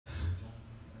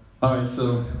All right,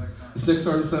 so this next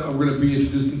artist that we're going to be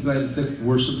introducing tonight, the sixth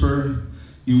worshiper.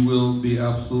 You will be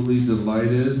absolutely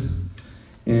delighted.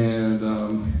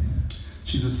 And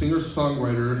she's a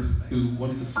singer-songwriter who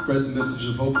wants to spread the message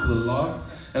of hope to the lost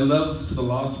and love to the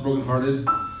lost and brokenhearted.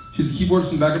 She's a keyboardist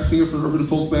and backup singer for the urban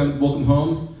folk band Welcome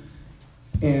Home.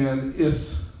 And if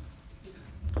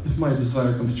my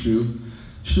desire comes true,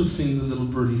 she'll sing the Little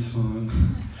Birdie song.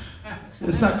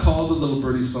 It's not called the Little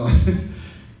Birdie song.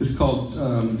 It's called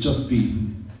Just Be,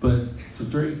 but it's a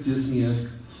very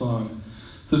Disney-esque song.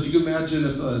 So if you can imagine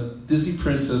if a Disney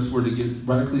princess were to get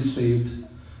radically saved,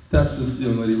 that's this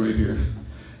young lady right here.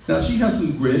 Now she has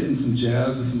some grit and some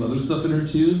jazz and some other stuff in her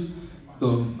too,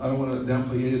 so I don't want to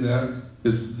downplay any of that,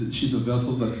 because she's a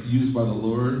vessel that's used by the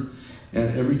Lord,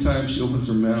 and every time she opens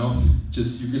her mouth,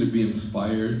 just you're going to be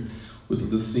inspired with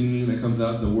the singing that comes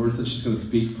out, the words that she's going to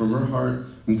speak from her heart,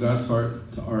 from God's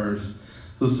heart to ours.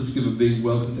 So let's just give a big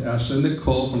welcome to Ashlyn and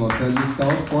Nicole from Los Angeles,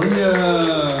 California.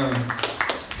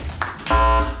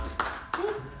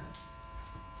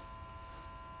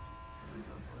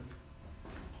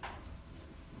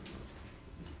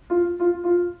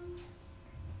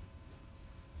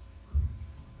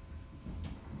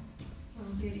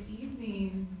 Good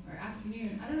evening, or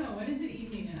afternoon. I don't know, what is it,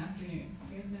 evening and afternoon?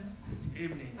 You guys know?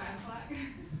 Evening. 5 o'clock?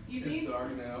 Evening? It's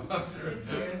dark now. It's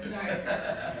true, it's dark.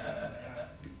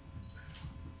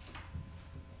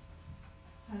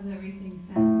 How's everything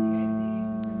sound? Do you guys need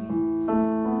anything from me?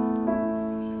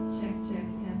 Check, check,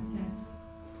 test, test.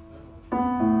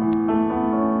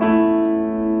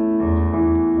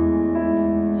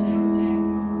 Check, check.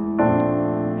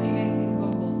 How do you guys see the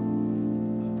vocals?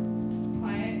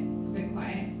 Quiet? It's a bit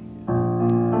quiet.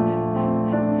 Test, test,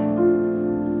 test, test.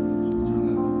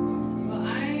 Well,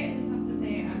 I just have to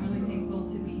say I'm really thankful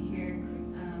to be here.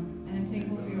 And I'm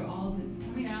thankful for you all just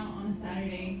coming out on a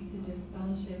Saturday to just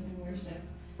fellowship and worship.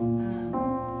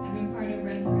 I've been part of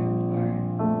Red's Room for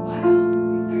a while, since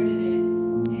we started it,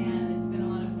 and it's been a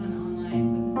lot of fun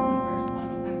online, but this is the first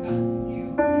one I've gotten to do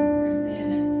in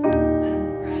person, and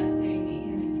as Brad saying, meet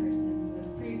him in person, so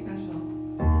it's pretty special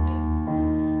to just,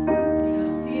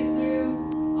 see it through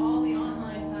all the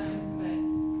online times, but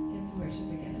get to worship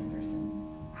again in person.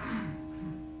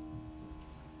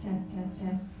 Test, test,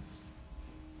 test.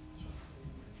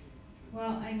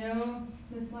 Well, I know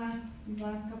these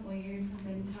last couple of years have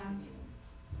been tough.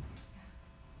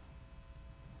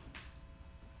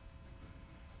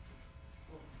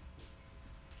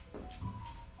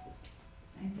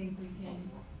 I think we can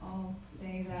all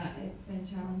say that it's been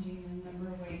challenging in a number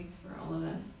of ways for all of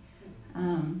us.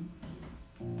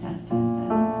 Test, test,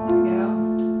 test. There we go.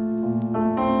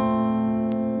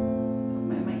 Hope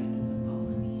my mic doesn't fall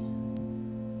on me.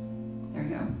 There we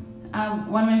go.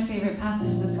 One of my favorite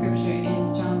passages of scripture is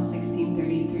John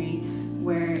 16:33,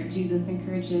 where Jesus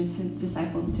encourages his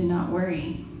disciples to not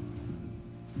worry.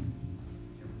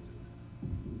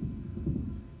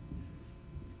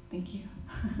 Thank you.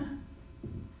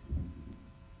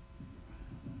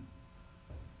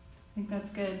 I think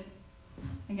that's good.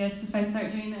 I guess if I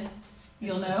start doing this,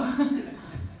 you'll know.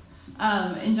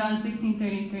 In John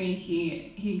 16:33,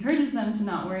 he encourages them to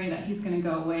not worry that he's going to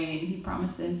go away, and he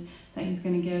promises that he's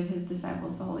going to give his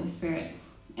disciples the Holy Spirit.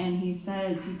 And he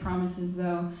promises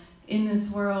though, in this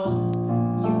world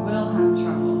you will have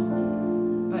trouble,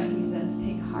 but he says,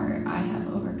 take heart, I have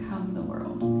overcome the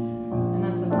world. And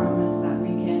that's a promise that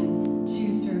we can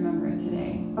choose to remember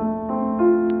today.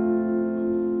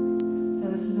 So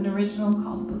this is an original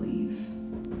called Believe.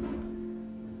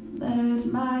 Let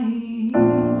my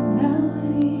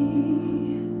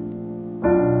melody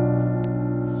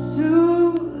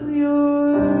soothe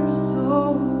your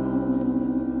soul.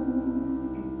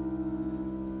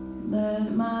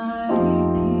 Let my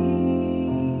peace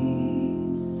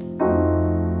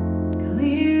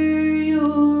clear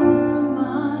your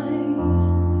mind.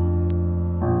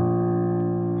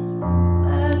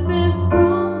 Let this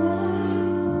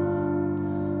promise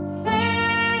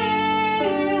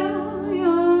fill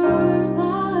your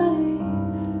life.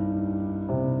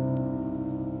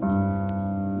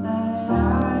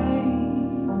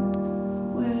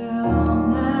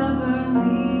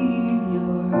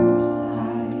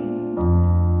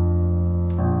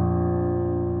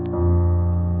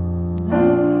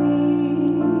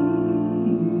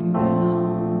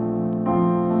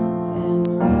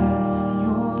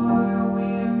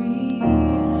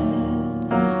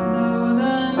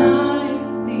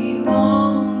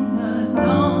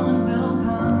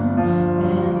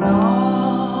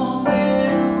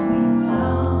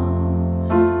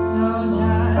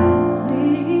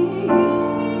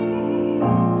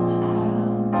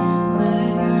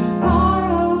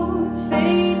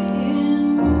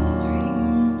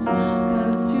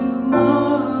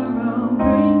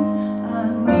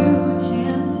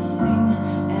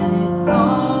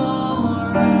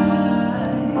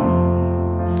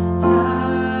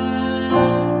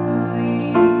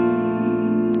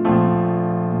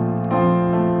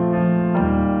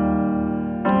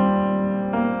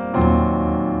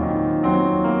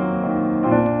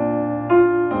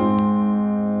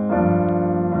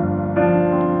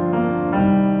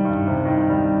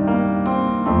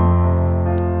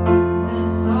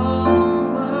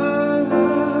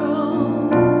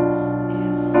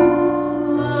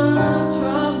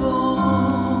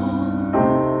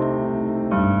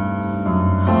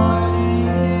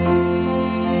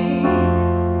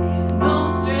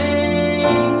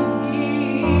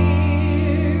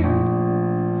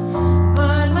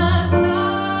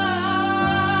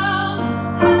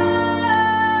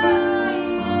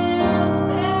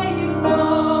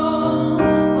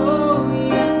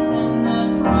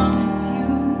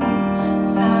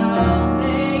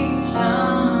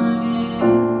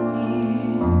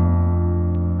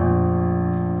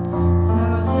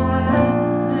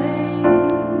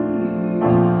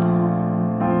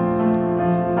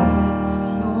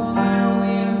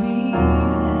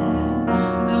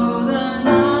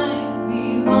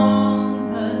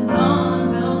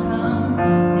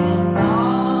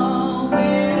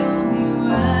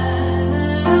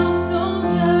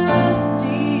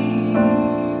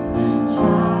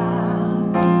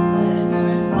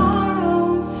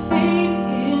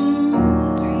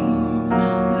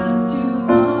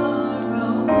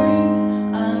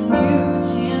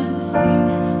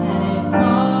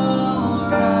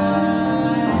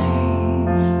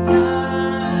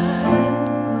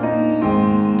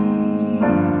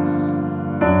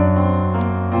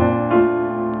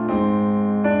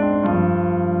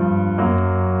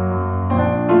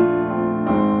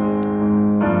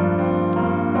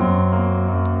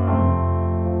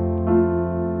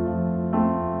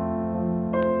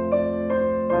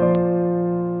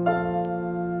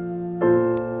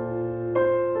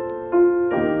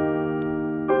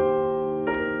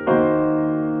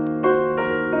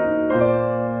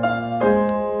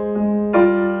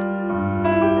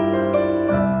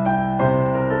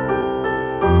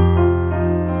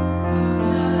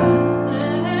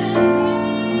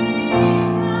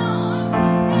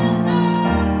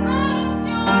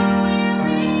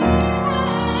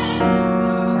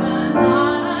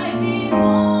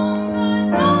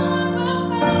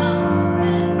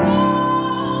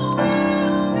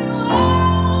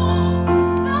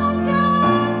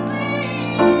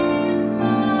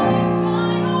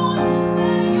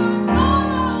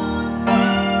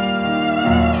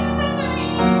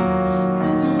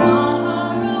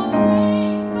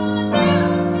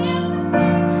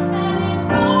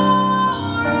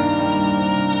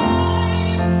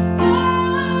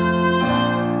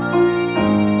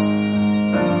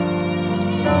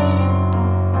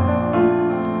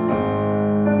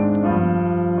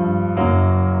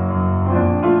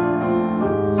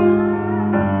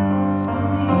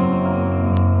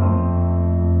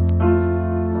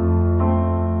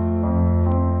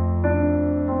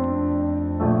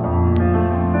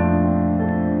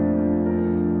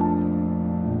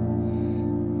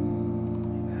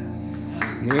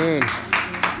 Amen.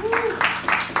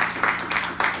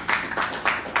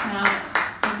 Now,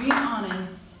 to be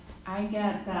honest, I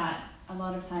get that a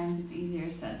lot of times it's easier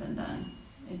said than done.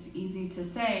 It's easy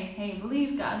to say, hey,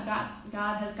 believe God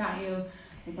has got you,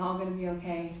 it's all going to be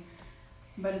okay.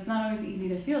 But it's not always easy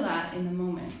to feel that in the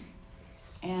moment.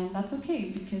 And that's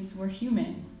okay, because we're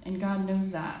human, and God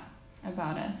knows that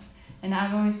about us. And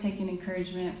I've always taken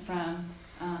encouragement from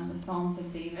the Psalms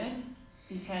of David,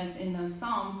 because in those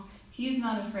Psalms, he's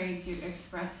not afraid to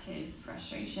express his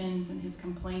frustrations and his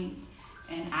complaints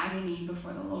and agony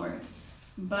before the Lord.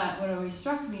 But what always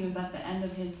struck me was at the end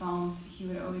of his Psalms, he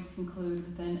would always conclude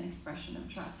with an expression of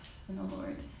trust in the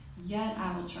Lord. Yet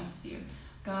I will trust you.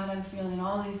 God, I'm feeling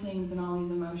all these things and all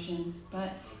these emotions,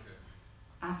 but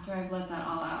after I've let that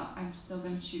all out, I'm still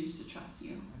going to choose to trust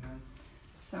you.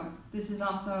 So this is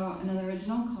also another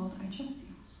original called I Trust You.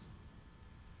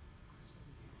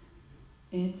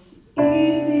 It's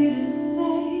easy to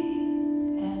say,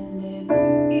 and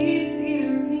it's easy to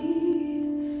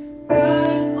read. God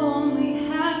only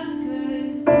has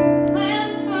good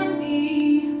plans for me,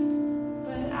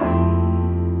 but I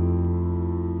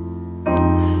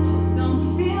just don't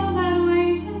feel that way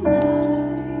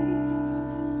tonight.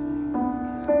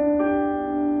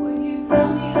 Would you tell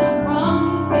me I'm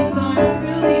wrong? Things aren't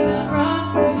really that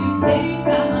rough. Would you say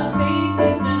that my faith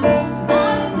is just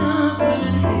not enough? But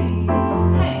hey,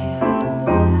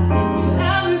 haven't you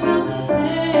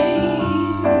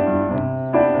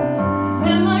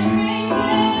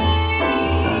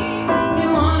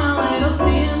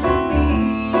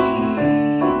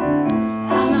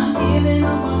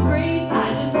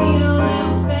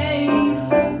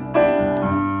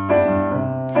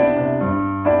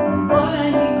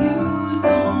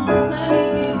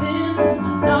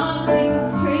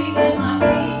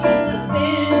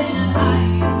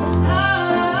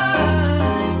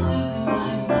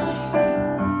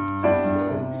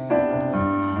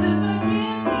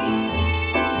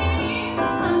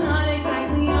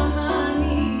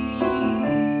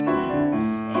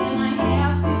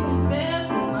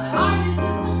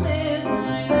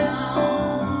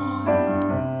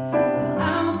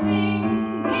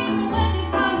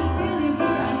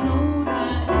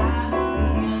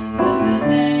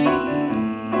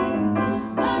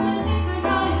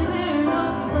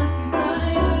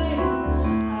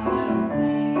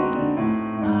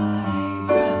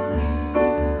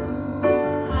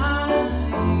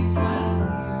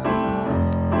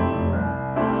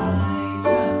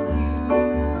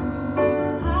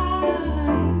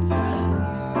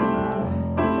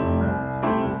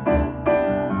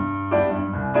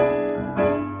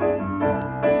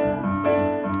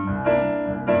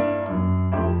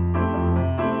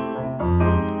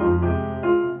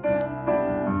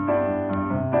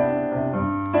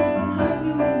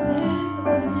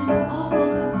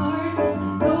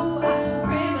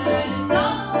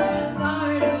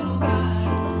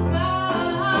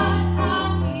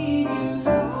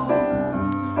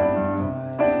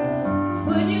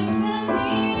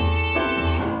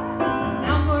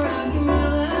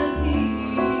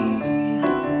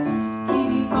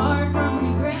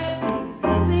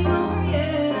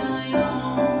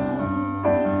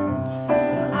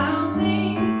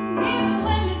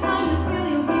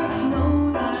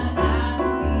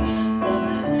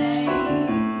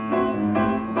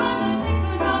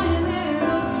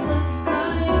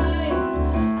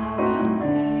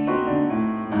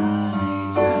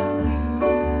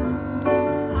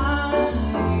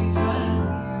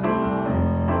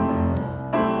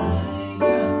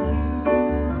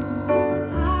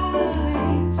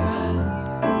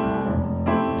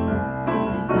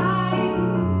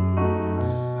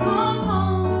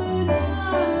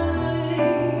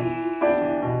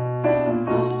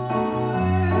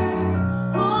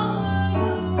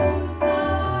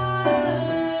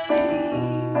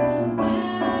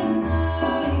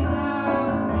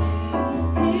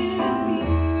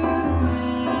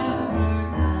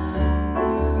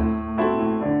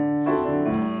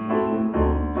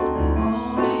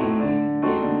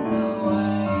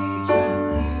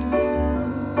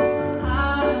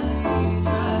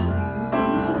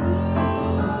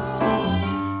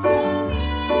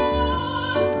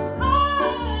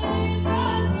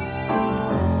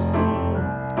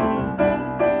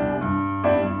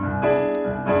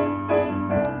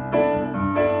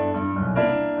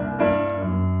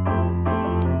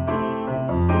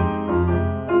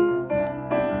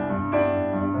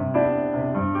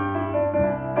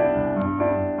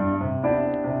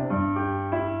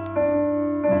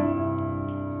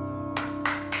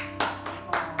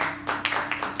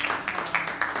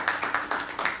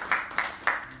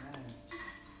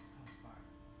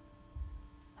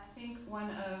one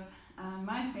of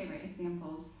my favorite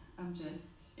examples of just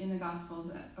in the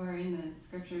Gospels or in the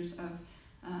scriptures of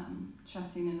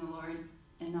trusting in the Lord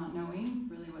and not knowing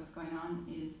really what's going on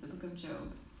is the book of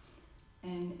Job.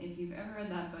 And if you've ever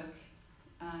read that book,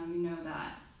 you know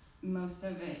that most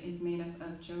of it is made up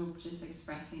of Job just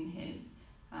expressing his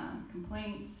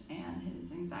complaints and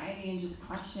his anxiety and just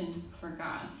questions for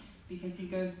God, because he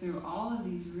goes through all of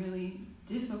these really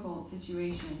difficult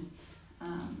situations.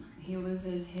 He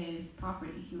loses his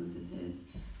property, he loses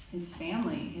his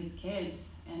family, his kids,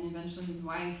 and eventually his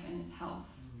wife and his health.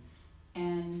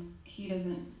 And he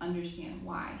doesn't understand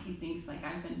why. He thinks, like,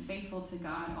 I've been faithful to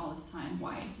God all this time.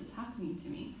 Why is this happening to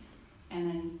me? And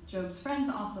then Job's friends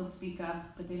also speak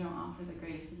up, but they don't offer the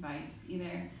greatest advice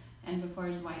either. And before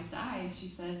his wife dies, she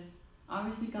says,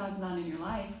 obviously God's not in your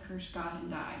life. Curse God and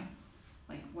die.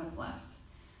 Like, what's left?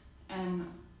 And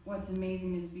what's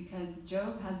amazing is because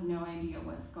Job has no idea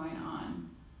what's going on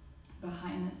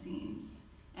behind the scenes.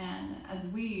 And as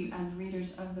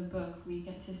readers of the book, we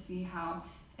get to see how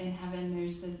in heaven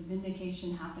there's this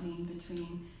vindication happening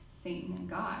between Satan and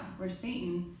God, where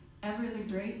Satan, ever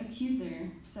the great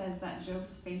accuser, says that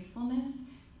Job's faithfulness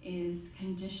is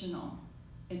conditional.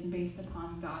 It's based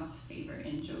upon God's favor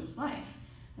in Job's life.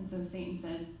 And so Satan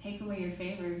says, take away your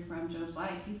favor from Job's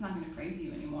life. He's not going to praise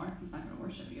you anymore. He's not going to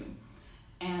worship you.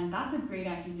 And that's a great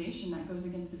accusation that goes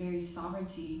against the very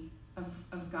sovereignty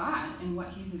of God and what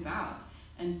he's about.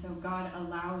 And so God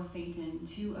allows Satan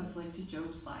to afflict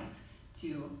Job's life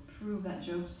to prove that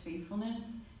Job's faithfulness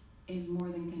is more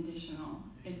than conditional.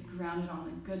 It's grounded on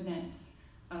the goodness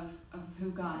of who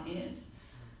God is.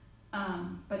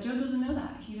 But Job doesn't know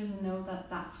that. He doesn't know that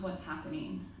that's what's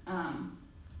happening. And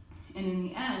in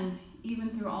the end, even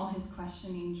through all his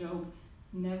questioning, Job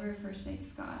never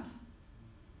forsakes God.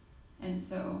 And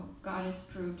so God is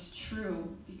proved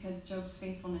true because Job's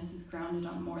faithfulness is grounded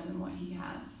on more than what he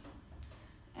has.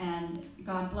 And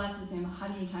God blesses him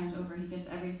 100 times over. He gets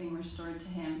everything restored to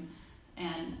him.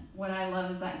 And what I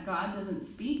love is that God doesn't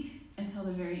speak until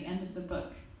the very end of the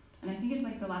book. And I think it's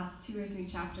like the last 2 or 3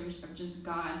 chapters of just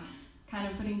God kind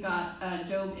of putting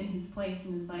Job in his place.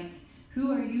 And it's like,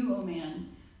 who are you, O man,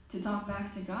 to talk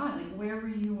back to God? Like, where were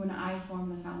you when I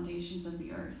formed the foundations of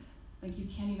the earth? Like, you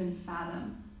can't even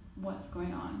fathom what's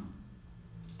going on.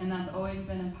 And that's always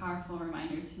been a powerful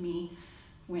reminder to me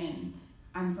when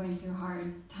I'm going through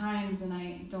hard times and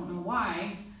I don't know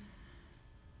why.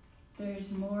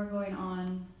 There's more going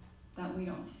on that we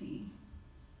don't see.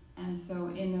 And so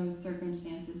in those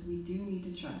circumstances, we do need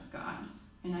to trust God.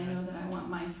 And I know that I want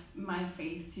my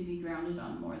faith to be grounded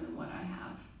on more than what I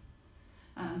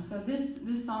have. So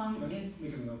this song Can I is...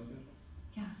 make an announcement?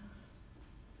 Yeah.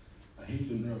 I hate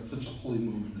to interrupt such a holy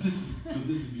moment.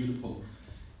 This is beautiful.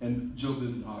 And Job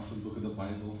is an awesome book of the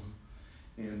Bible.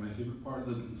 And my favorite part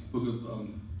of the book of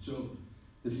Job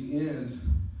is the end.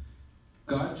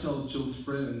 God tells Job's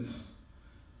friends,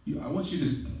 I want you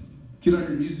to get on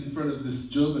your knees in front of this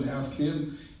Job and ask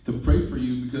him to pray for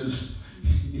you because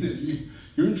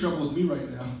you're in trouble with me right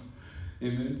now.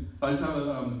 Amen. I just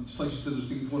have just like you said, there's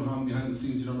things going on behind the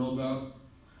scenes you don't know about.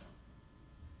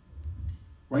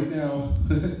 Right now,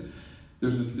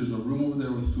 there's a room over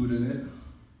there with food in it,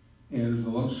 and there's a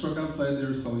lunch truck outside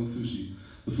there selling sushi.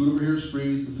 The food over here is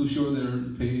free. The sushi over there,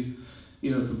 you pay.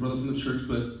 It's a brother from the church.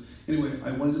 But anyway,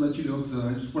 I wanted to let you know because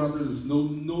I just went out there. There's no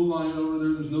line over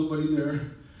there. There's nobody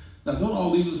there. Now, don't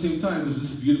all leave at the same time because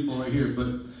this is beautiful right here. But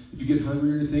if you get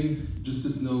hungry or anything, just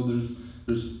know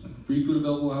there's free food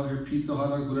available out here. Pizza, hot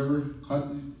dogs, whatever.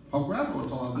 Popcorn, I don't know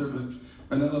what's all out there, but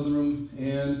in that other room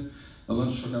and a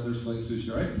lunch truck out there selling sushi.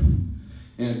 All right.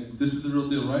 And this is the real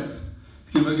deal, right?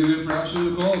 Give it in for Ashlyn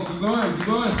and Nicole. Keep going, keep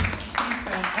going. Thanks,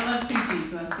 Brad. I love sushi,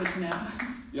 so that's good to know.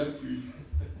 Yep.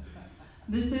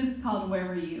 This is called Where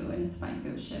Were You, and it's by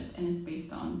Ghost Ship, and it's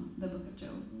based on the book of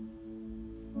Job.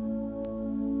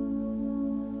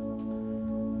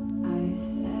 I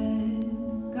said,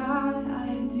 God,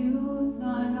 I do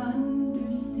not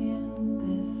understand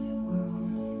this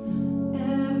world.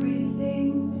 Everything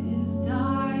is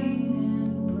dying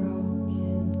and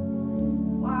broken.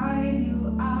 Why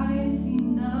do I see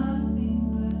nothing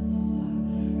but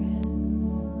suffering?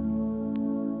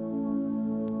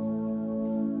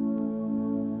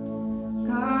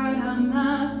 God, I'm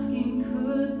asking,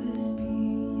 could this be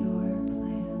your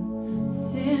plan?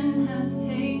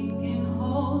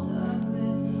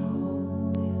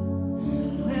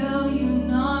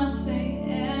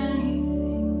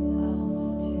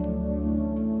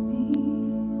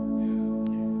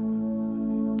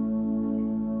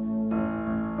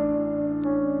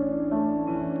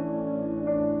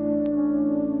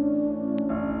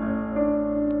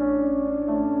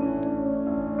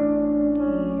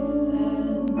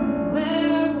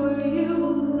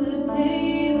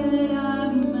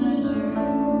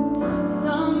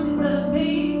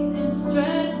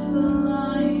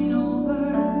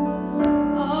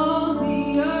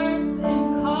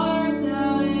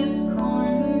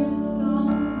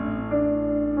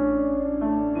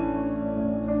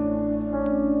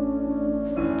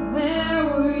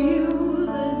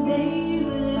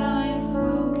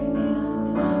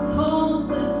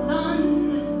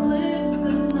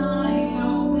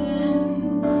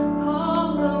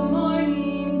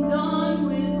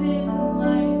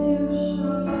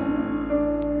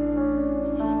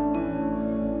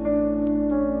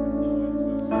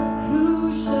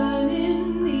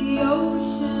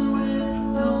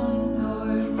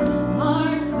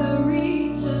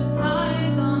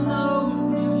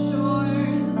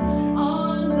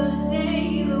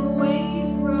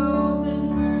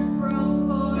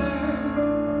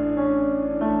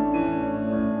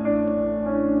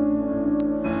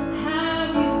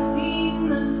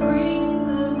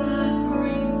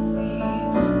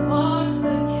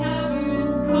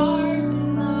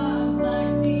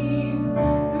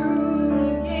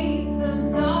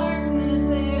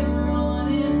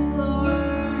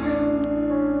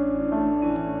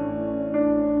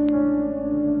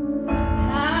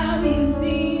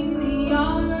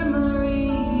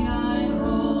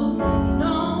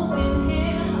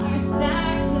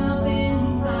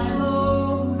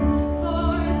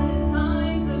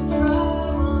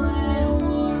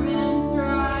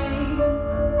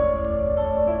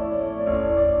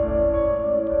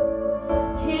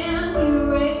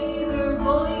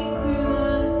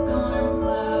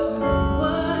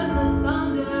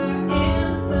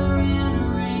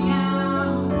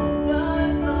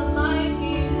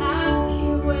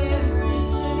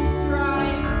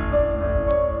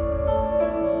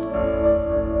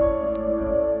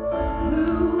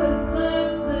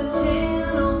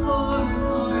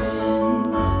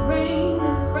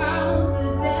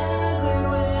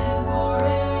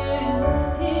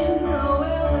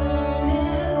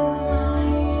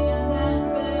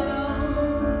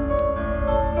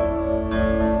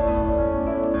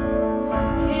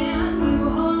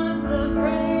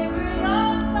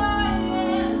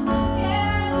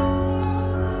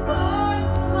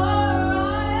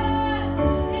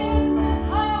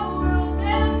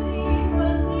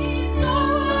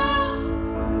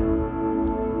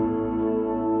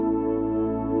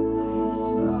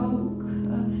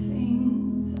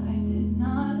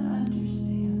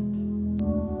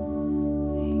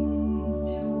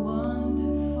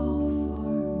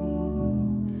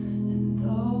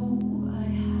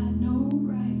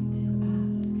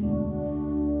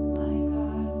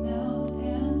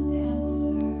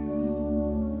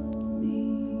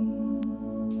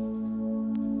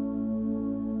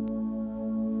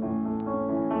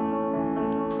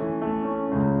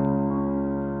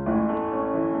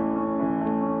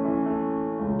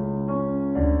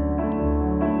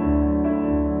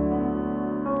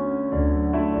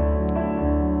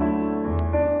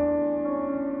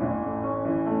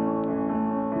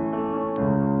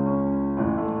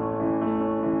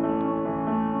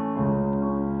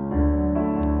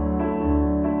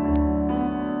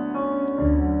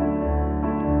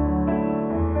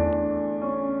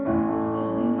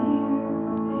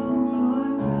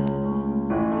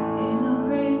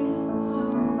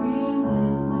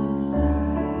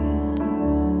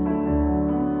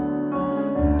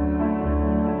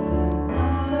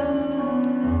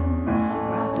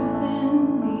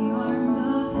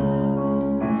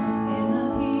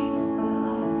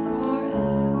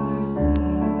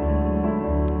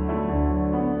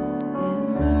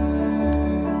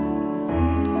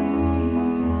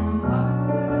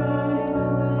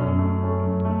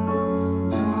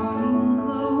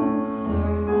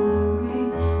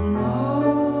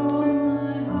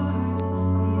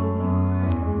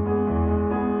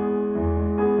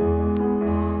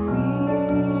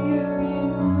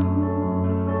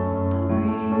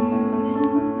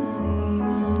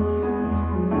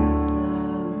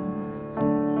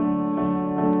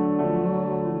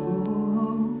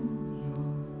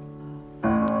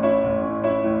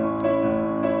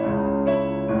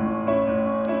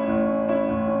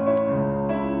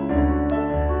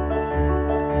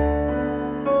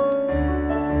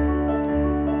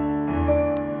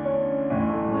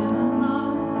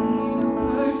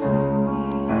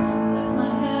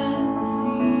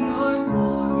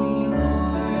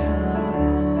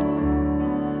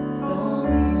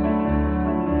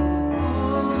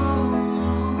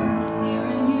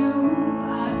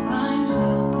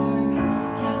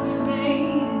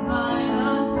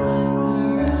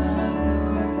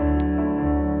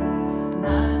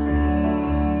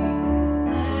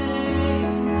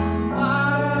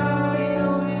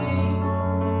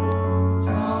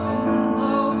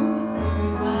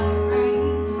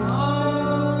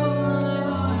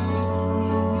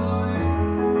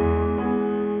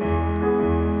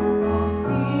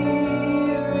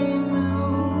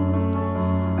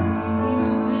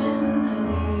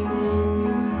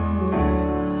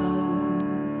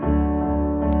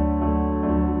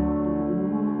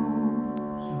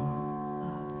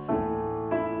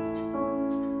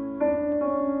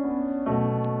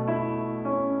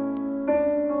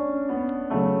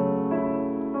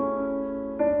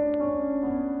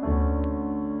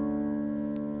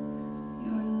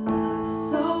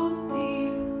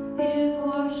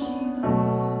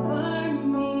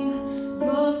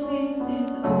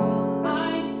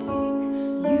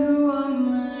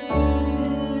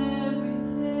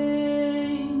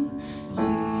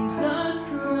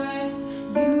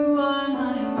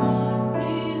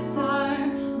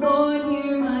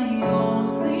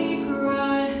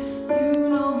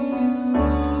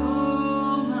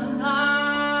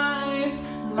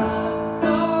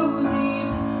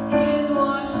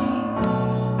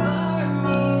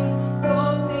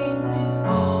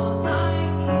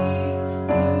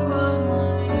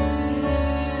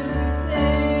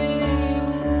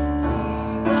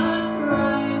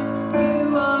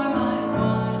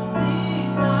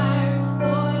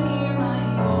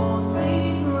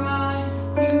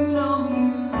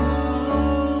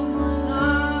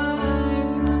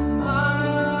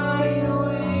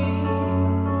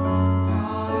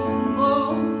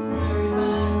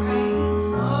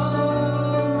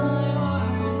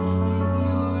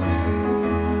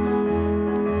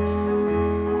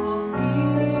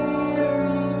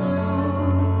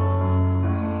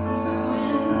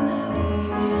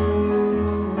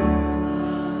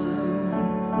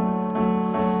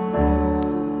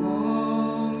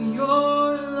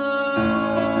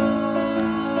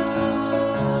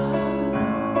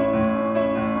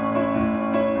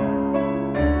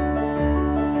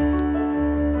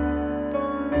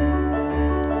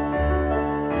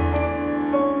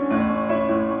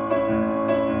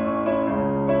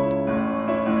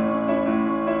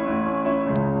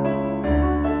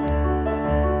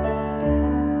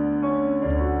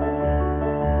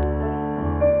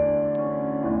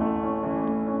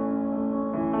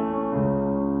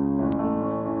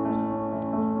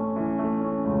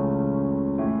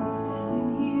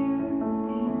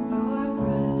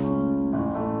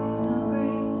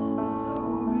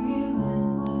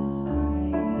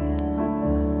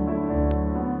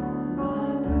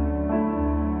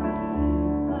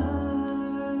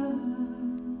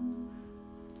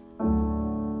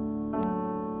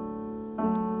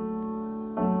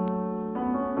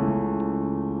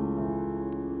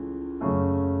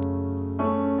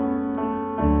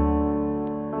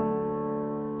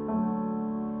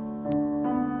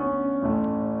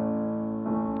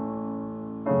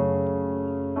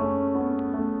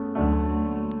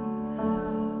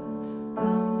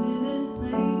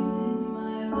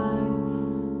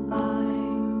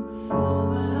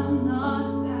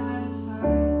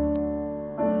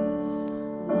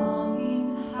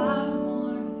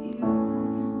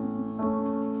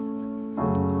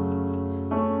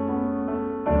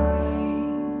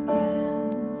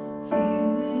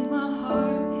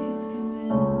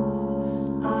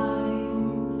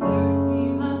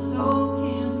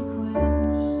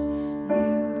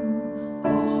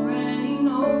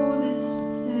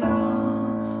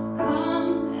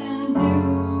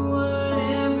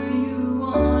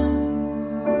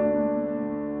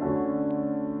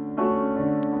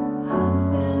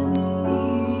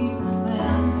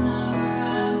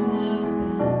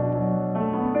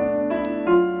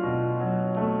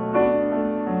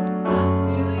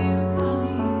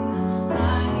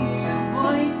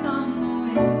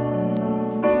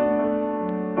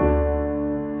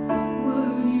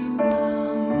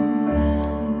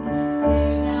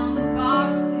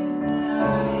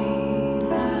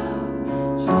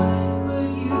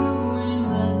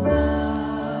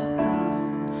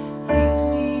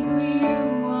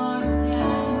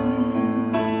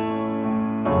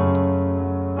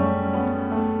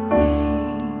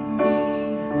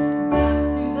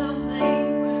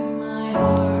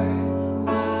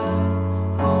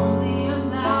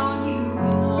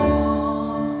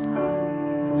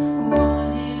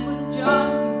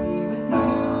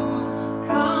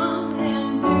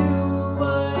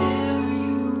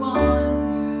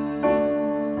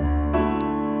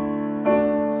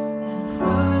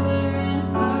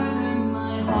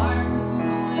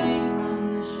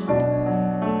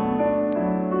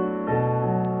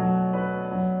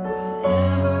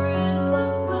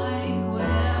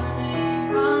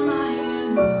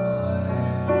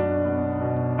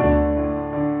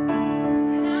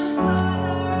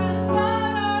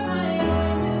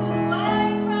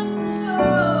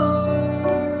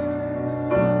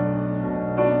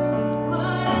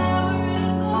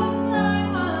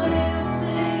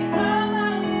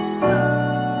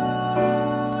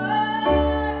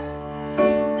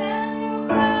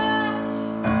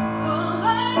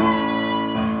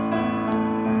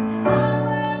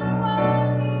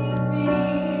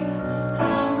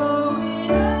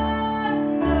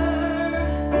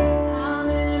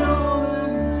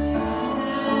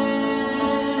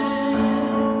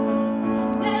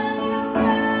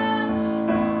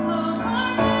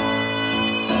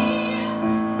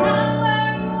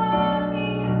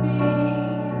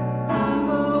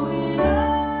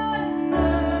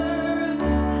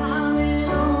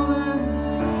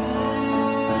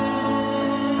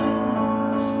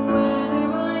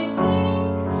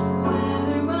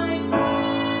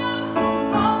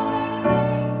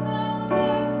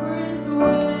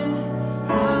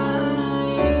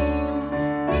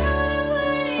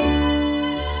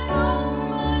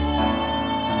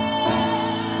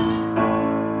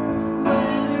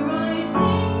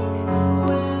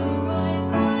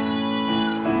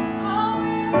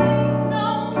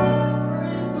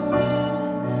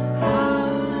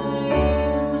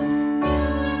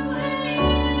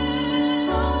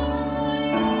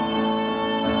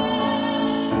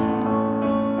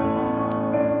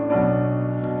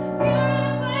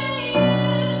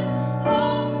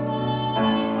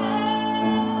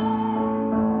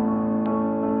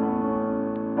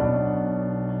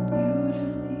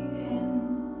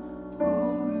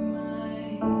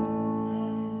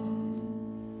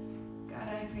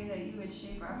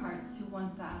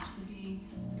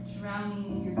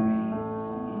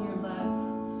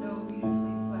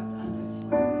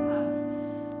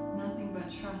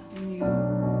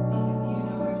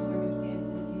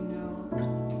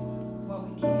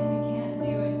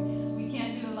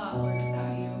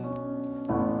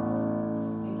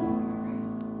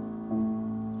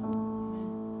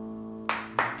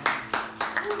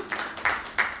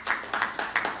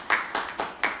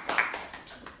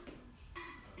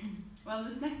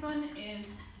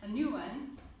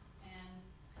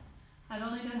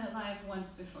 done it live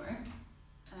once before,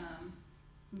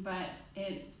 but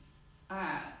it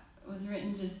was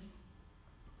written just,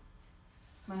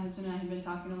 my husband and I had been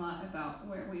talking a lot about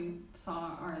where we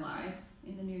saw our lives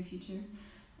in the near future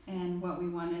and what we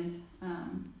wanted,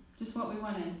 just what we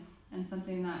wanted. And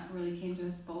something that really came to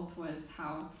us both was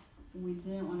how we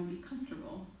didn't want to be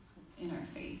comfortable in our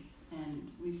faith.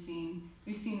 And we've seen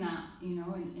that,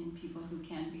 in people who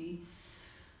can be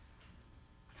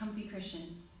comfy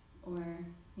Christians, or,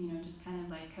 just kind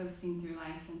of like coasting through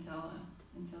life until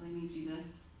they meet Jesus.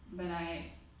 But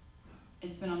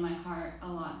it's been on my heart a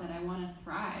lot that I want to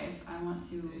thrive. I want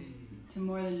to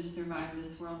more than just survive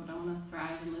this world, but I want to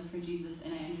thrive and live for Jesus.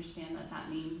 And I understand that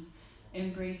means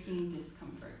embracing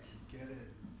discomfort. Get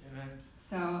it. Amen.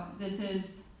 So this is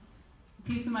a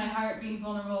piece of my heart being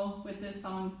vulnerable with this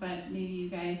song, but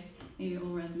maybe it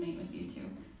will resonate with you too.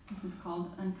 This is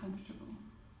called Uncomfortable.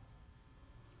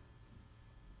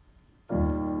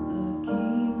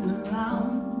 Looking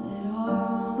around at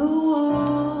all the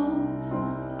walls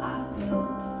I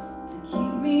built to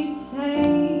keep me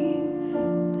safe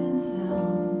and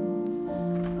sound,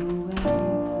 away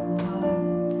from what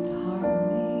could harm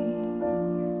me.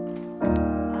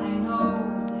 I know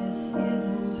this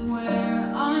isn't where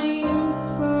I'm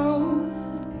supposed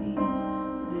to be.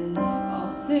 This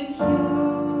false security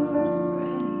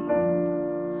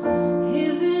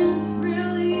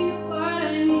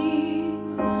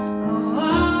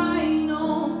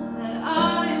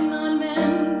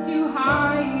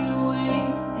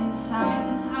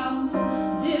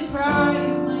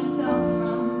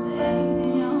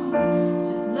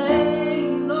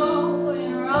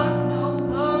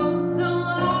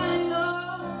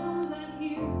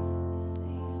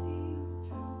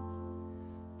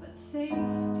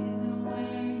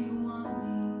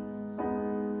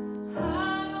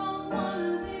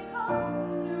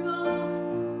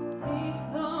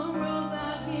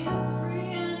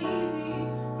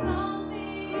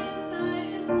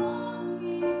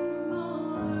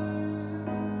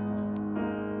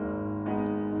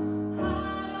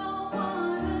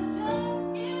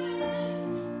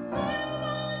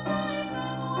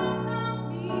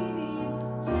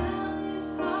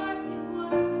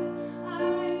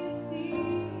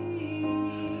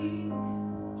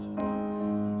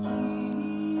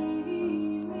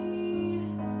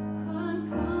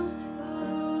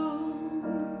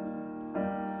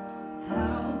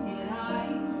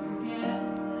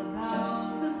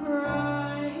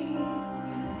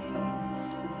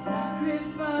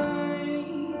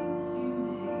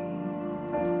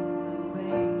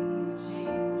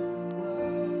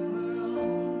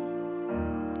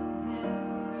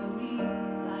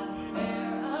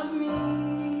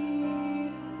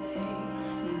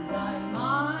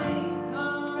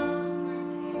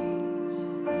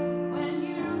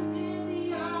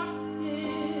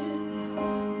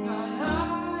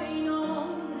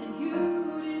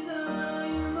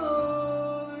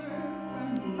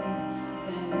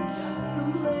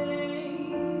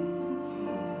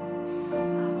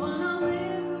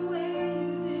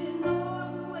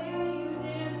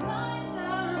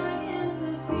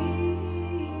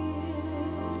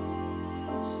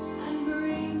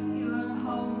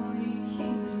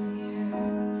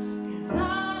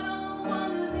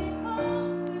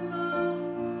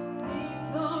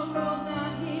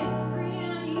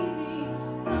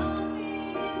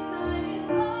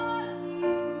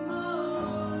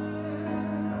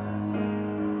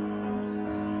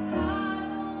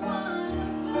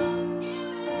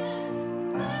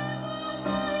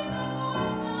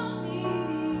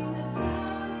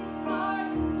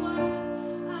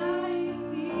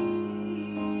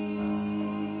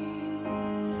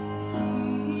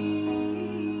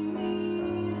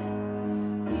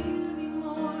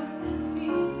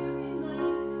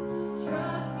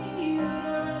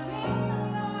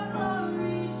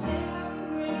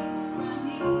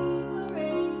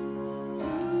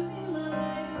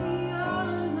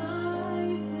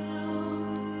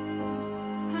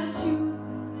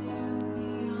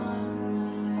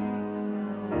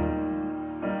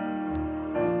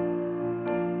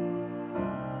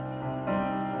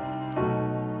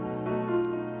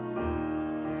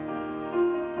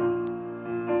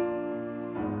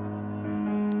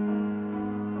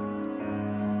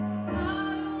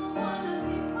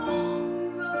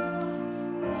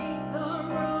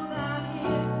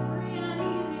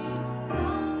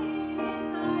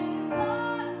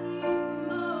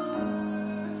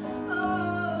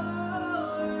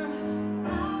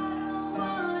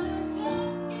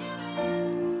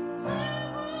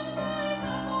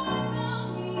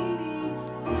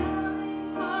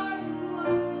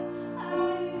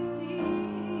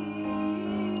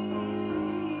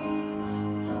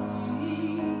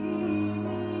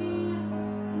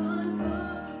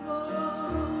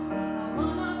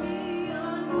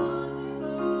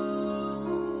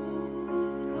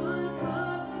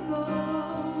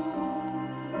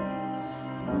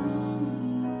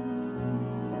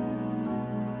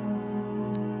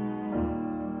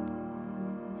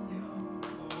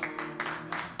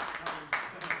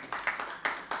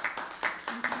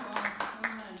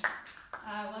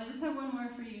little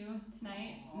more for you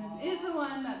tonight. And this is the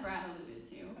one that Brad alluded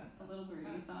to, the little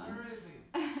birdie song. Where is he?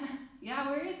 Yeah,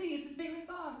 where is he? It's his favorite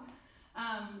song.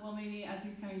 Well, maybe as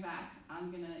he's coming back,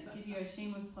 I'm going to give you a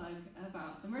shameless plug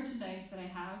about some merchandise that I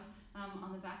have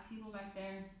on the back table back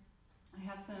there. I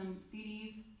have some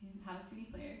CDs, you have a CD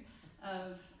player,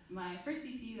 of my first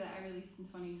EP that I released in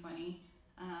 2020.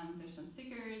 There's some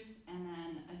stickers, and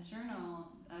then a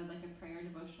journal, like a prayer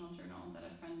devotional journal that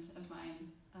a friend of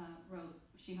mine wrote.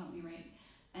 She helped me write.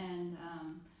 And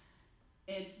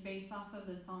it's based off of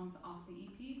the songs off the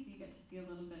EP, so you get to see a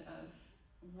little bit of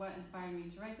what inspired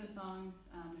me to write those songs.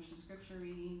 There's some scripture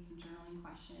readings, some journaling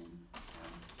questions. So,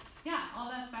 yeah, all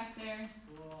that's back there.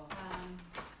 Cool.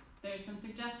 There's some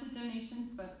suggested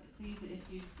donations, but please, if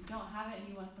you don't have it and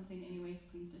you want something anyways,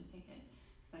 please just take it,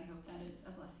 because I hope that it's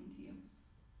a blessing to you.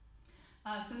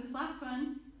 So this last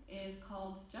one is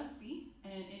called Just Be,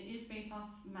 and it is based off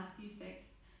Matthew 6,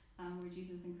 where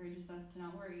Jesus encourages us to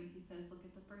not worry. He says, look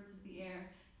at the birds of the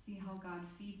air, see how God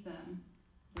feeds them.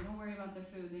 They don't worry about their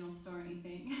food, they don't store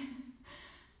anything.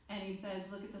 And he says,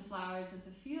 look at the flowers of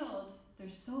the field,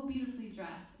 they're so beautifully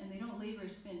dressed, and they don't labor or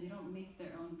spin, they don't make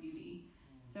their own beauty.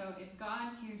 So if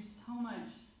God cares so much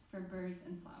for birds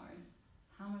and flowers,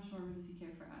 how much more does he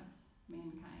care for us,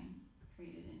 mankind,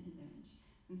 created in his image?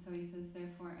 And so he says,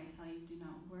 therefore, I tell you, do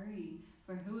not worry,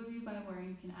 for who of you by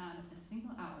worrying can add a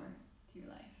single hour to your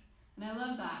life? And I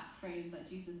love that phrase that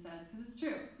Jesus says, because it's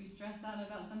true. If you stress out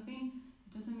about something,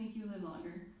 it doesn't make you live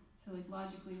longer. So like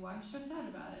logically, why stress out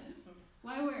about it?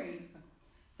 Why worry?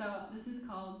 So this is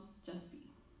called Just Be.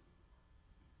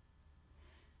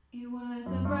 It was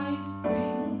a bright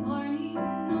spring morning,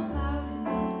 no cloud in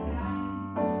the sky.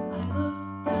 I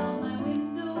looked down my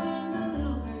window and a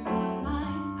little bird caught my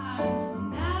eye.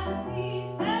 And as he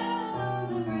sat on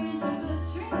the branch of a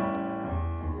tree,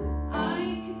 I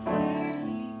could swear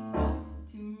he spoke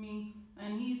to me.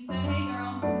 And he said, hey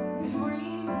girl, good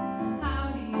morning, how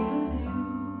do you do?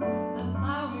 The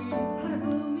flowers are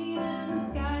blooming and the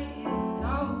sky is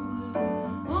so blue.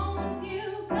 Won't you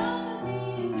come with me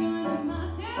and join in my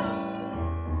tune?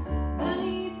 Then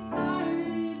he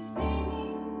started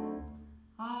singing,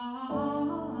 ah, ah,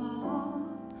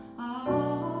 ah, ah.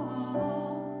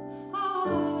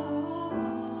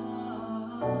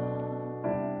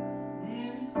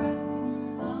 There's breath in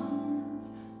your lungs,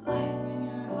 life in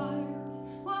your heart.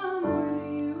 What more do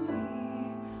you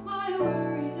need? Why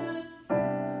worry, just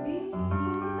be.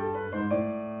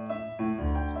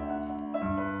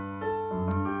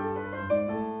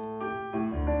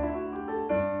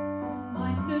 Well, I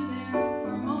stood there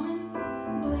for a moment,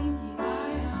 blinking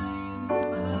my eyes,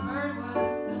 but the bird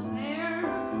was still there,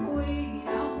 waiting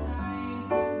outside.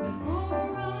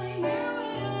 Before I knew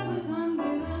it, I was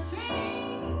under the tree,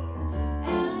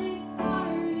 and I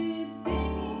started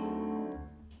singing,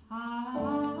 ah,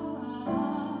 ah,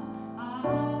 ah, ah.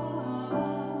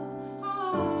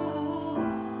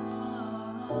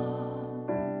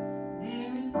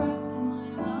 There is breath in my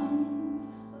lungs,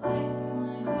 life in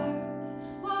my heart.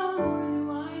 What more do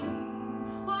I need?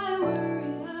 Why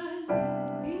worry, just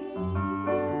be.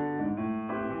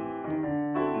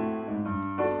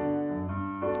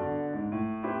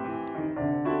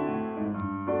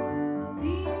 It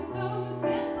seems so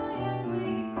simple yet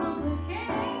sweet,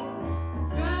 complicated, but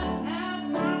stress adds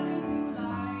nothing to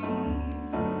life.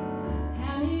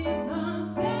 And if the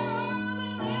sparrows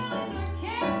and lilies are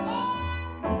cared for,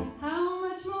 how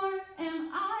much more am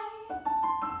I?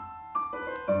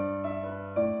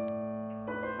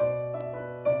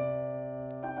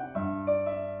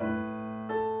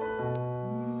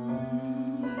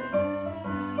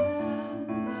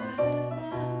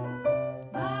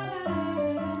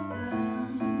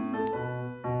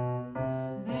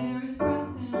 There is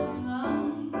breath in our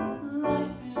lungs,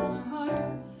 life in our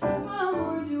hearts. What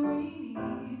more do we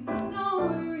need? Don't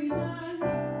worry,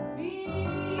 just be.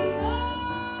 Oh,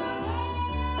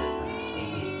 just be.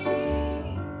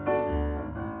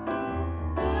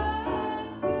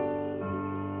 Just be.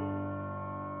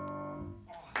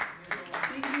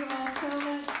 Thank you all so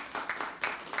much.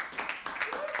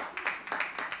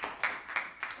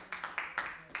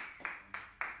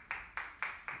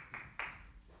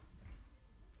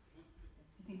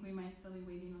 I think we might still be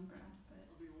waiting on Brad, but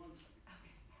I'll be 1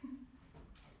 second.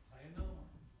 okay. Play another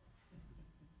one.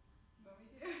 Want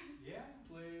me to? Yeah,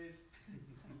 please.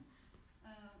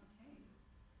 Okay.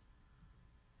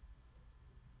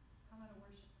 How about a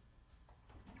worship?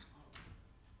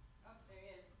 Oh, there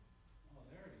he is. Oh,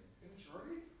 there it is. Finish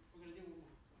already? We're gonna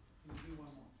do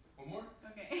one more. One more?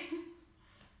 Okay.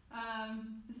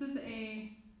 This is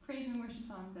a praise and worship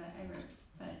song that I wrote,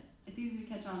 but it's easy to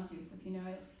catch on to, so if you know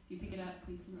it, if you pick it up,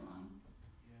 please sing along.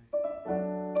 Yeah.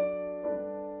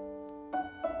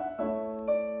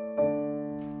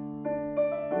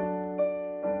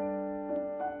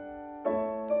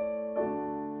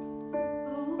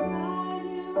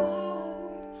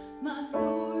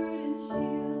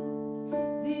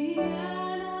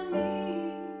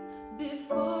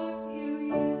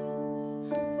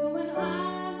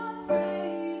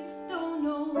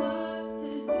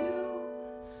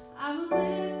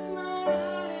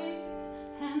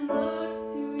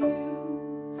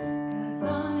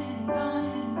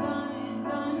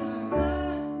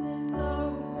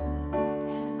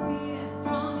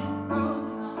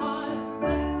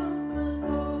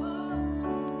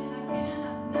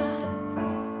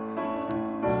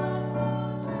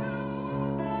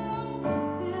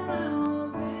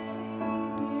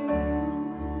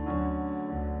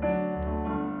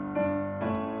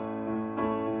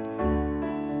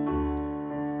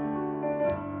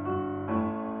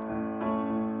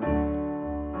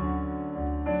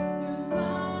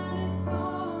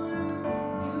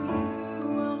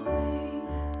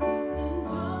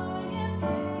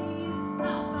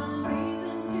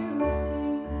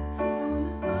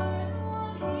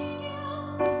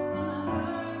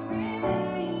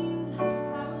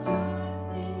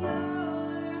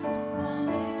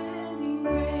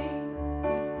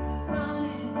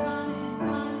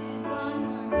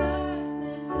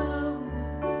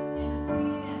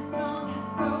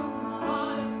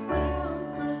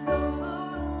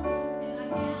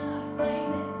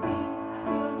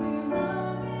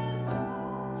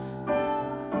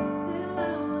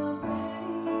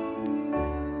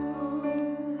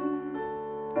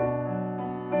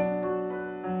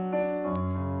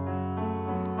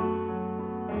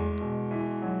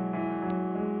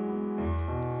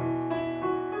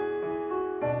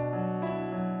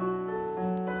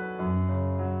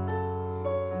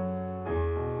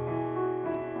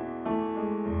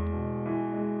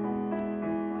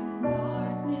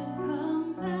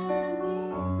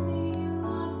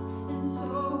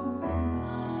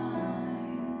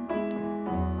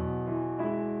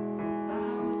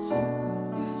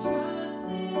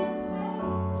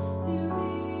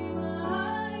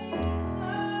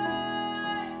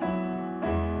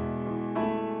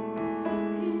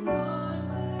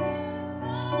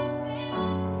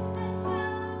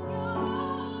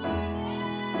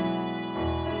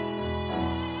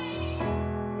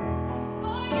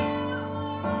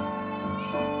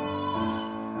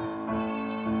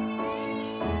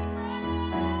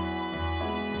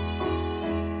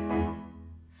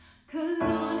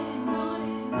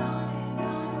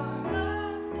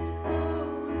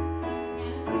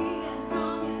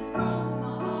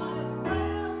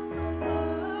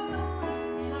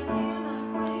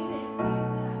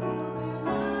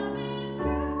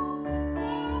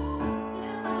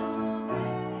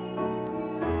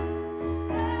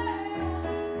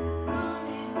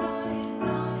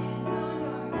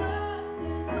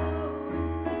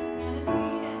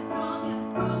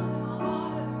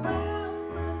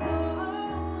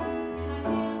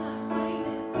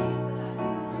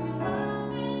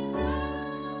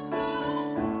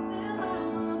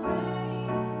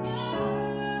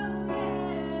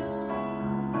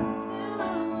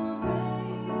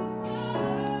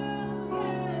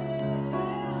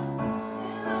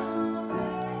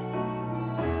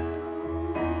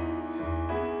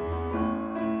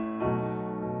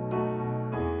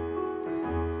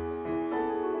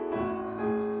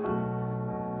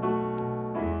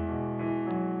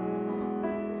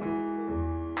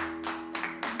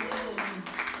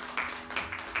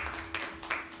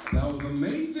 That was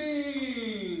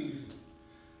amazing!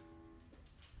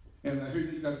 And I heard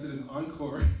that you guys did an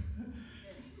encore.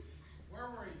 Where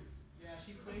were you? Yeah,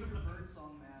 she played your bird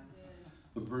song, man.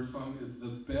 The bird song is the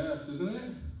best, isn't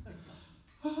it?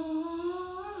 I want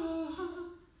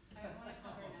to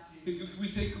cover now. Can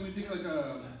we take like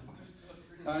a,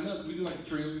 I know, we do like a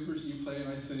karaoke version, you play and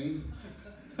I sing.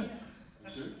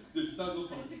 Sure? It's not no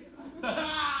fun. We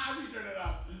turn it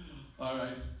off. All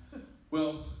right.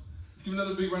 Well, let's give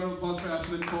another big round of applause for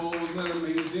Ashlyn and Nicole. Wasn't that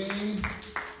amazing?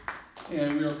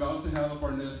 And we are about to have up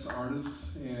our next artist,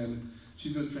 and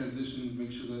she's going to transition and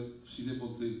make sure that she's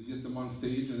able to get them on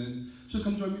stage, and then she'll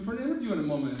come join me for an interview in a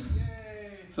moment.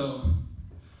 Yay! So,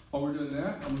 while we're doing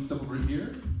that, I'm going to step over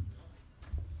here.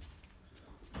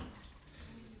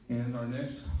 And our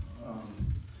next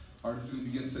artist is going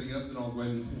to begin setting up, and I'll go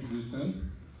ahead and introduce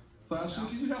him. So, Ashlyn,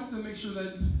 can you help them make sure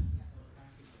that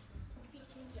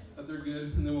they're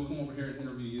good, and then we'll come over here and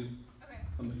interview you. Okay.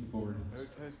 I'm looking forward.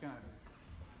 Who's going?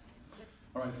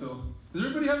 All right, so is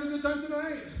everybody having a good time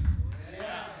tonight?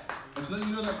 Yeah! Just letting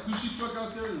you know that sushi truck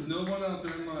out there, there's no one out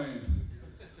there in line.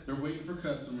 They're waiting for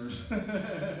customers.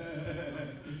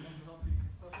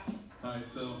 All right,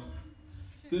 so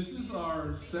this is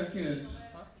our second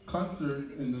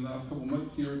concert in the last couple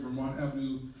months here at Vermont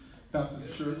Avenue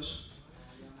Baptist Church.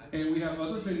 And we have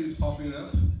other venues popping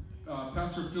up.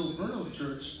 Pastor Phil Burno's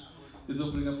church is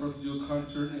opening up for us to do a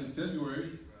concert in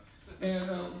February. And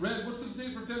Red, what's the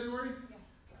date for February?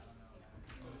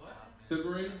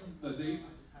 February, the date?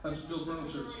 Pastor Phil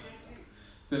Burno's church.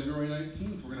 February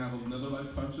 19th, we're going to have another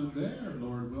live concert there,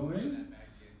 Lord willing.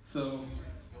 So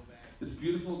it's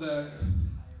beautiful that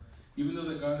even though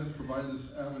that God has provided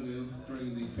this avenue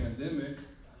during the pandemic,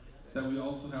 that we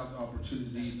also have the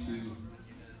opportunity to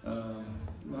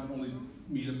not only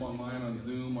meet up online on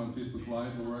Zoom, on Facebook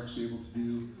Live, but we're actually able to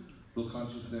do real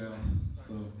concerts now.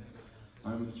 So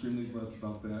I'm extremely blessed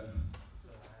about that.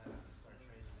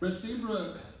 Red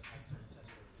Stainbrook,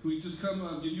 can we just come,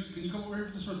 can you come over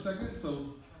here just for a second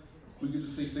so we can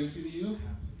just say thank you to you?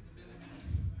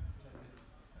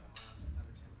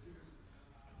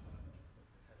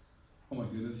 Oh my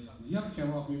goodness. Do you have a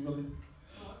camera off me, brother?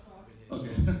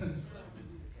 Okay.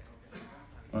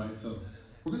 All right, so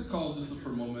we're going to call just for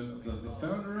a moment the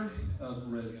founder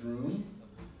of Red's Room,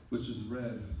 which is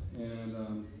Red. And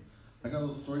I got a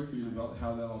little story for you about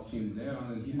how that all came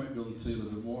down, and he might be able to tell you a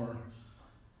little bit more.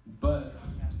 But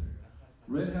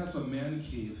Red has a man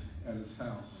cave at his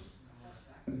house.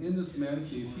 And in this man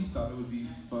cave, he thought it would be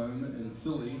fun and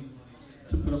silly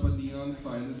to put up a neon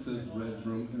sign that says Red's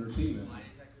Room Entertainment.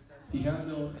 He had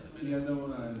no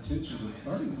intention of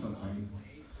starting something.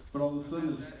 But all of a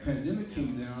sudden, this pandemic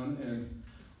came down, and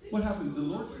what happened? Did the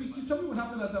Lord speak to you? Tell me what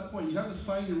happened at that point. You had the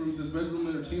sign in your room that says Red Room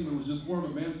Entertainment, which was just more of a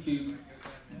man's cave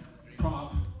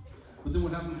prop. But then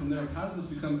what happened from there? How did this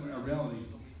become a reality?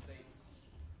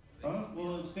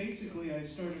 Well, it's basically I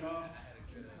started off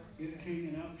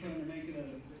hanging out, trying to make it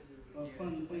a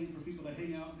fun thing for people to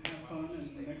hang out and have fun,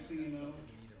 and the next thing you know,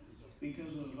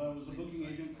 because I was a booking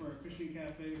agent for a Christian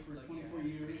cafe for 24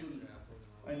 years, and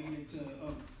I needed to,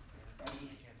 I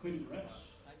just couldn't rest.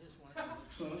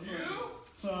 So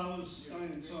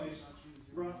I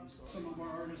brought some of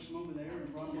our artists from over there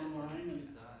and brought them online,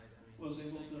 and was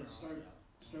able to start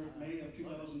May of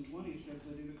 2020, start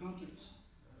to do the concerts.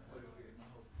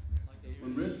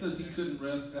 When Red says he couldn't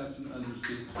rest, that's an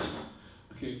understatement.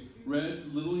 Okay,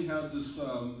 Red literally has this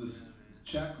this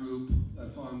chat group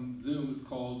that's on Zoom. It's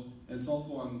called, and it's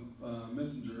also on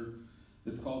Messenger.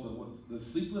 It's called the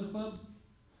Sleepless Club.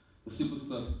 The Sleepless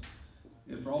Club.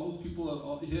 And for all those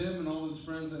people, him and all his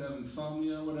friends that have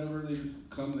insomnia or whatever, they just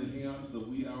come and they hang out to the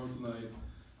wee hours of the night.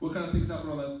 What kind of things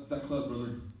happen on that club,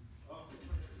 brother?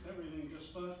 Everything,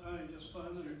 just fun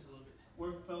and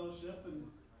work fellowship and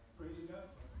praising God.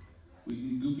 We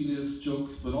do goofiness,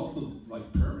 jokes, but also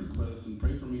like prayer requests and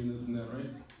pray for me and this and that,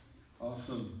 right?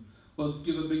 Awesome. Let's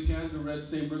give a big hand to Red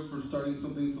Stainbrook for starting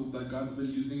something so that God's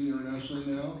been using internationally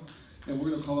now. And we're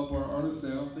going to call up our artist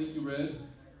now. Thank you, Red.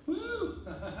 Woo!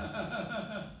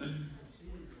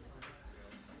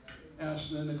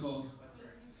 Ashlyn, Nicole.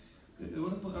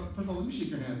 First of all, let me shake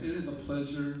your hand. It is a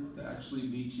pleasure to actually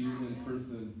meet you in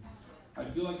person. I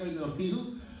feel like I know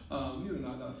you.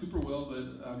 Not super well,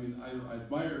 but I mean, I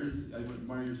admire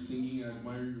your singing, I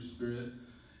admire your spirit,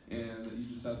 and that you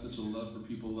just have such a love for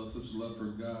people, such a love for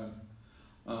God.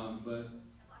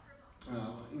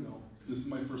 This is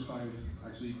my first time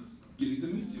actually getting to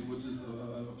meet you, which is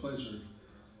a pleasure.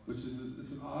 It's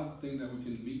an odd thing that we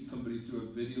can meet somebody through a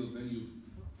video venue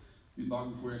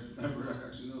long before I ever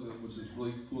actually know them, which is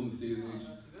really cool in this day and age.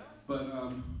 But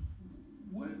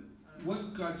what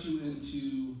what got you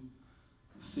into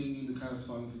singing the kind of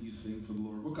songs that you sing for the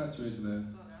Lord? What got you into that?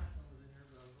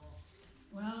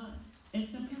 Well,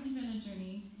 it's definitely been a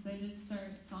journey because I did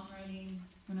start songwriting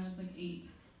when I was like 8,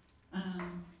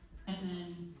 and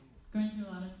then going through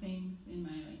a lot of things in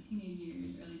my like teenage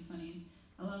years, early 20s.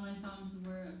 A lot of my songs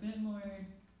were a bit more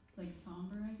like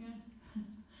somber, I guess,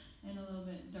 and a little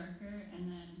bit darker. And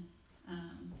then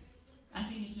I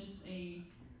think it's just a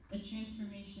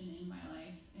transformation in my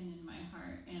life and in my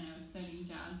heart. And I was studying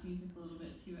jazz music a little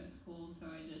bit too at school,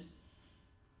 so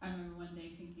I remember one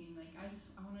day thinking like I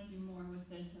want to do more with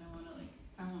this, and I want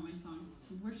my songs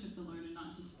to worship the Lord and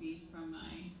not just be from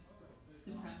my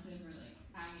depressive or like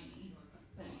agony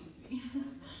that it used to be.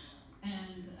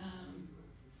 And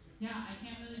yeah, I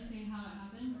can't really say how it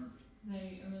happened.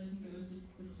 I really think it was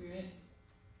just the Spirit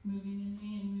moving in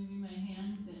me and moving my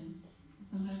hands, and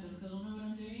sometimes I still don't know what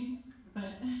I'm doing,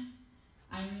 but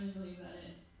I really believe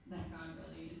that God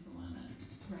really is the one that's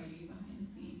writing behind the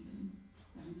scenes, and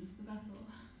I'm just the vessel.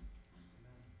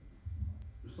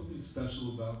 There's something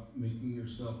special about making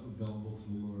yourself available to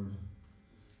the Lord.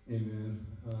 Amen.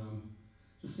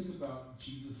 Just think about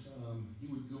Jesus. He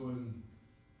would go and,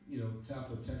 tap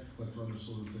a tax collector on the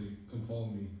shoulder and say, "Come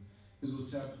follow me." He'd go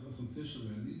tap some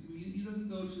fishermen. He doesn't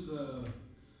go to the,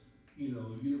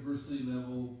 university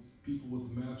level people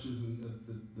with masters and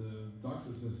the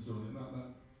doctors necessarily.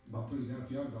 Not putting down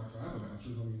if you have a doctor. I have a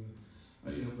master's.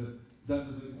 But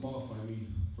that doesn't qualify me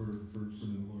for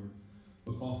serving the Lord.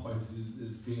 What qualifies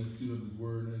is being a student of His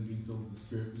Word and being filled with the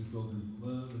Spirit, being filled with His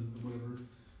love and whatever,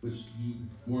 which you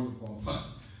more than qualify.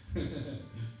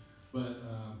 But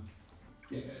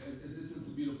it's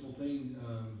a beautiful thing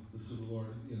to serve the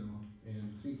Lord,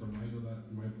 and sing from Him. I know that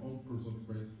in my own personal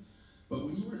experience. But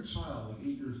when you were a child, like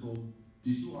 8 years old,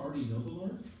 did you already know the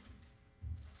Lord?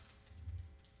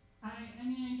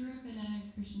 I grew up in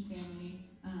a Christian family.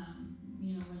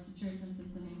 Went to church, went to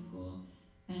Sunday school,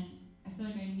 and I feel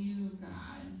like I knew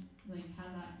God,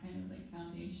 had that kind of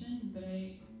foundation. But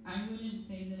I wouldn't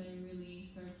say that I really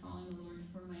started following the Lord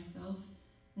for myself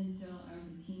until I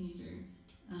was a teenager.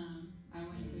 I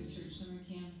went to a church summer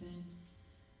camp, and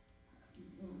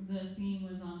the theme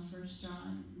was on 1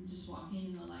 John, just walking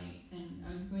in the light. And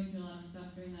I was going through a lot of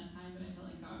stuff during that time, but I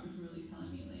felt like God was really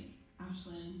telling me,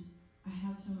 Ashlyn, I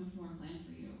have so much more planned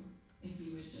for you if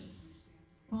you would just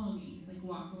follow me,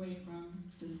 walk away from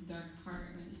this dark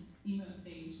part or this emo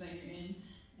stage that you're in,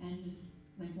 and just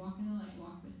walk in the light,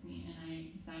 walk with me. And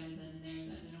I decided then and there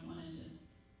that I didn't want to just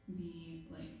be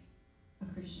a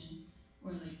Christian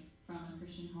or from a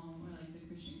Christian home or the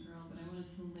Christian girl, but I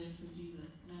wanted to live for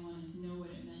Jesus, and I wanted to know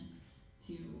what it meant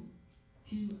to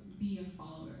be a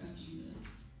follower of Jesus,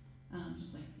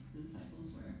 just like the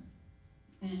disciples were.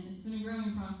 And it's been a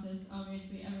growing process,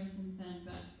 obviously, ever since then.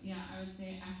 But yeah, I would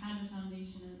say I had a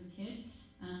foundation as a kid,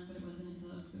 but it wasn't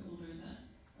until I was a bit older that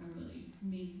I really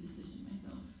made the decision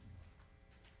myself.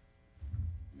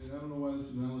 I don't know why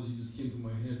this analogy just came to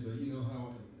my head, but you know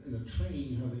how in a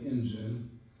train you have the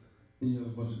engine, and you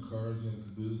have a bunch of cars, you have a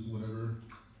caboose, whatever,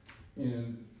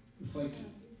 and it's like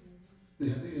they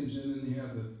have the engine and they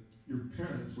have your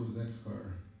parents were the next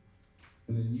car,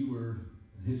 and then you were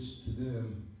hitched to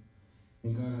them.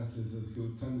 And God says, okay,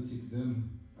 it's time to take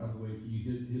them out of the way for you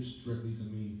hitched directly to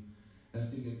me. And I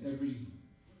think in every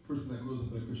person that grows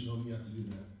up in a Christian home, you have to do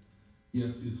that. You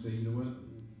have to say, you know what?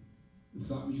 It's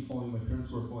not me following my parents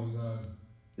who are following God.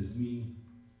 It's me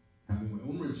having my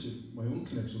own relationship, my own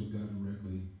connection with God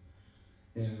directly.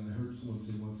 And I heard someone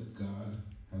say once that God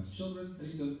has children and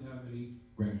He doesn't have any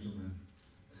grandchildren.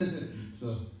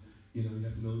 So, you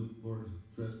have to know the Lord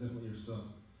definitely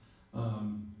yourself.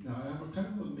 Now, I have a kind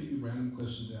of a maybe random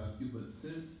question to ask you, but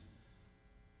since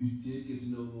you did get to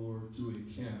know the Lord through a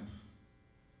camp,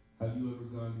 have you ever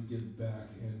gone to give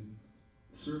back and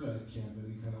serve at a camp in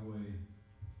any kind of way?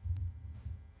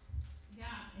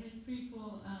 Yeah, it was pretty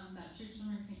cool. That church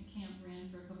summer camp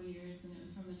ran for a couple of years, and it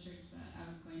was from the church that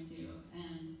I was going to.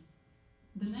 And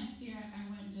the next year, I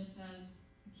went just as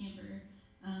a camper.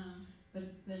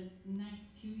 But the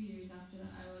next 2 years after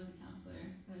that, I was a counselor,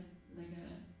 a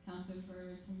counselor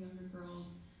for some younger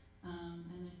girls,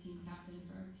 and a team captain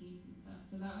for our teams and stuff.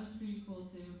 So that was pretty cool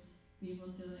to be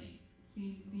able to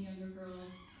see the younger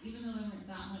girls, even though they weren't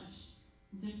that much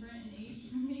different in age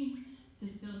from me,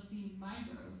 to still see my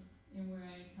growth in where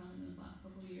I had come in those last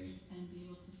couple of years, and be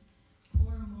able to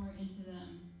pour more into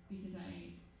them because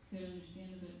I could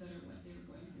understand a bit better what they were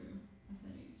going through at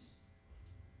that age.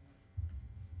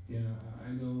 Yeah,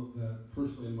 I know that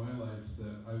personally in my life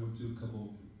that I went to a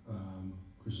couple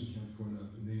Christian camps growing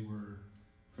up, and they were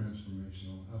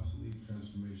transformational, absolutely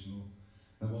transformational.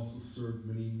 I've also served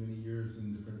many, many years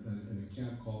in different in a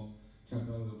camp called Camp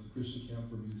Allen. It was a Christian camp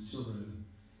for youth children,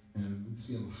 and we've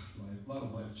seen a lot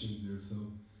of lives change there. So,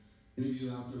 any of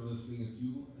you out there listening, if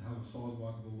you have a solid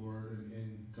walk with the Lord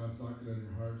and God's knocking on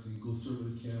your hearts and you go serve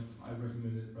at a camp, I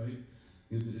recommend it, right?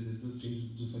 It does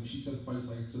change, just like she testified, just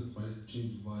like I testified, it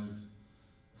changes lives.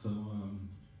 So,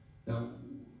 now,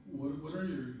 what are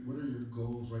your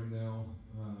goals right now?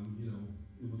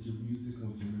 With your music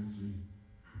and with your ministry.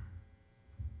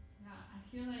 Yeah, I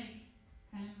feel like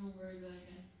kind of a word that I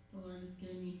guess the Lord has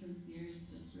given me for this year is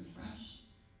just refresh.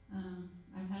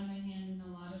 I've had my hand in a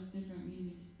lot of different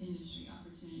music industry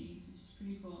opportunities, which is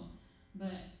pretty cool.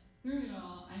 But through it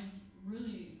all, I've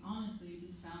really, honestly,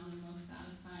 just found the most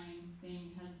satisfying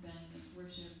thing has been like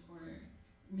worship or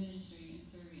ministry and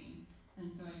serving.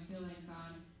 And so I feel like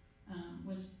God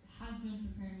has been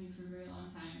preparing me for a very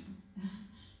long time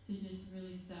to just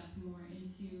really step more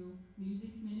into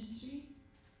music ministry.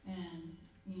 And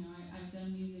I've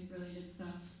done music related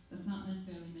stuff that's not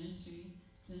necessarily ministry,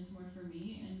 so it's more for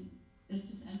me, and it's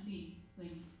just empty.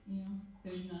 Like,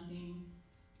 there's nothing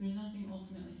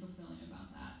ultimately fulfilling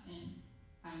about that. And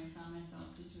I found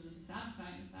myself just really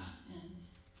satisfied with that. And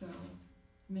so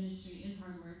ministry is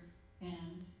hard work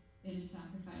and it is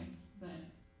sacrifice,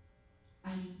 but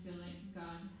I just feel like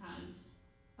God has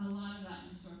a lot of that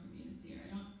in store for me this year.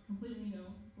 I don't completely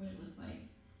know what it looks like,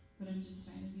 but I'm just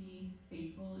trying to be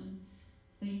faithful and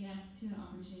say yes to the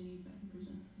opportunities that He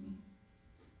presents to me.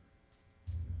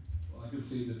 Well, I can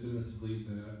say definitively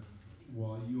that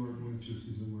while you are going through a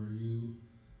season where you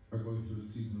are going through a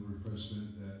season of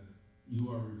refreshment, that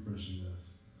you are refreshing us.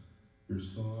 Your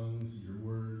songs, your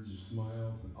words, your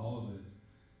smile, all of it,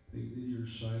 you're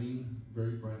shining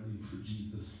very brightly for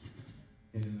Jesus.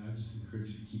 And I just encourage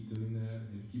you to keep doing that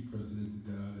and keep pressing into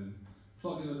God. And so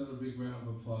I'll give another big round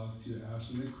of applause to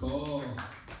Ashlyn. Nicole.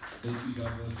 Thank you.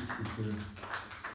 God bless you, sister.